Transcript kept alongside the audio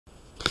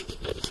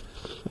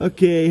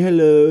Okay,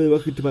 hello,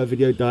 welcome to my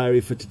video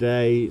diary for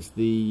today. It's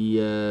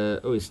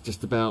it's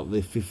just about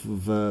the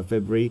 5th of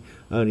February,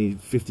 only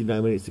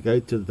 59 minutes to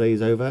go till the day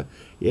is over.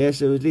 Yeah,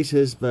 so it was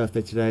Lisa's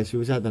birthday today, so we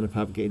was out down the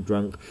pub getting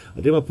drunk.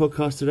 I did my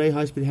podcast today,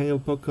 High Speed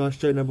Hangover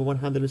Podcast, show number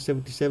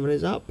 177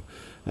 is up.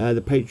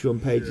 The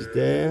Patreon page is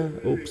there.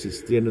 Oops,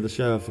 it's the end of the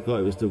show, I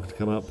forgot it was still to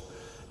come up.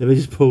 Let me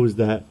just pause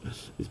that.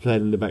 It's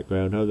playing in the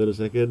background. Hold on a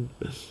second.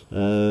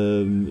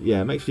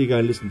 Yeah, make sure you go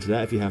and listen to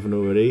that if you haven't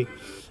already.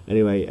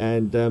 Anyway,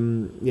 and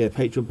yeah,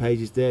 Patreon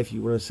page is there if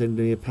you want to send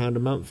me £1 a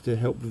month to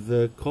help with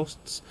the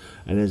costs.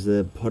 And there's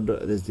the pod. I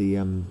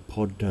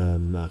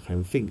can't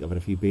even think. I've had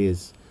a few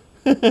beers,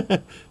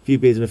 a few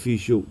beers and a few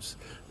shorts.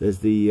 There's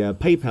the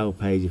PayPal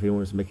page if anyone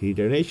wants to make any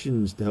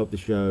donations to help the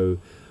show.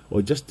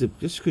 Or just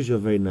because you're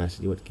very nice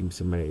and you want to give me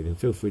some money, then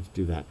feel free to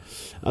do that.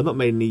 I've not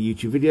made any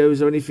YouTube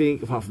videos or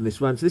anything apart from this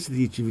one. So this is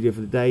the YouTube video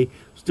for the day.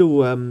 Still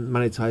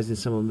monetizing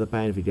some of the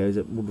band videos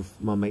that all of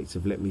my mates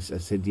have let me. I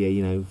said, yeah,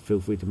 you know, feel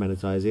free to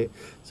monetize it.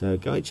 So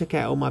go and check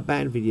out all my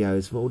band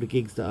videos from all the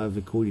gigs that I've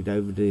recorded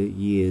over the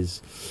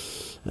years.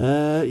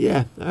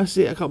 Yeah, that's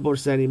it. I can't bother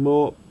to say any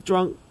more.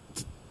 Drunk.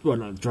 Well,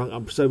 not drunk.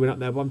 I'm sobering up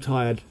now, but I'm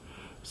tired.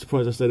 I'm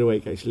surprised I stayed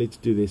awake actually to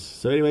do this.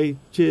 So anyway,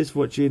 cheers for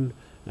watching.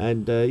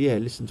 And yeah,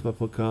 listen to my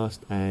podcast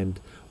and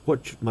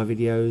watch my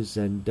videos.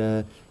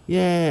 And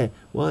yeah,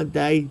 one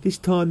day, this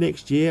time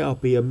next year, I'll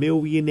be a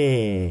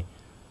millionaire.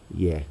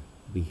 Yeah,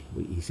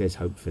 he says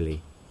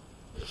hopefully.